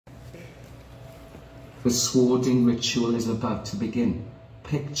The swording ritual is about to begin.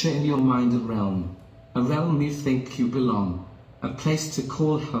 Picture in your mind a realm you think you belong, a place to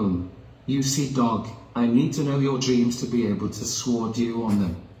call home. You see, dog, I need to know your dreams to be able to sword you on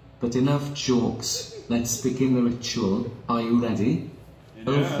them. But enough jokes, let's begin the ritual. Are you ready? Yeah.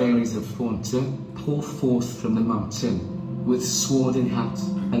 O fairies of Faunter, pour forth from the mountain, with sword in hand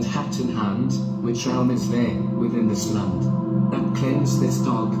which realm is there within this land that claims this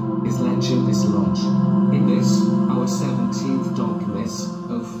dog, is legend this lodge. In this, our 17th Dogmass,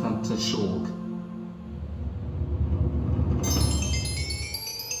 O Fanta Shorg.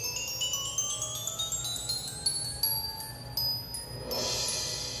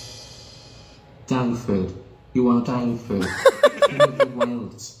 Downford, you are Downford, king of the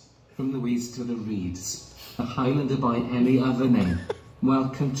wilds, from the weeds to the reeds, a Highlander by any other name.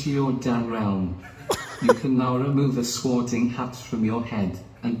 Welcome to your Dan realm. You can now remove the swording hat from your head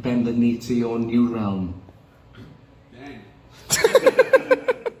and bend the knee to your new realm. Dang.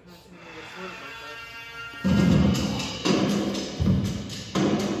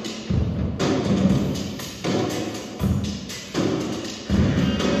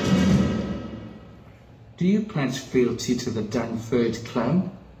 Do you pledge fealty to the Downford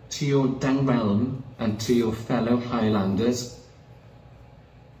clan, to your Dan realm, and to your fellow Highlanders?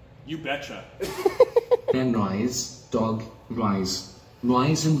 You betcha. Then rise, dog, rise.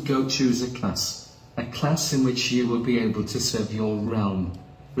 Rise and go choose a class in which you will be able to serve your realm.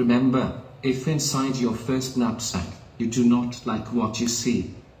 Remember, if inside your first knapsack you do not like what you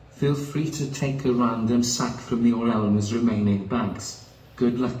see, feel free to take a random sack from your realm's remaining bags.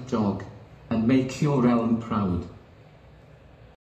 Good luck, dog, and make your realm proud.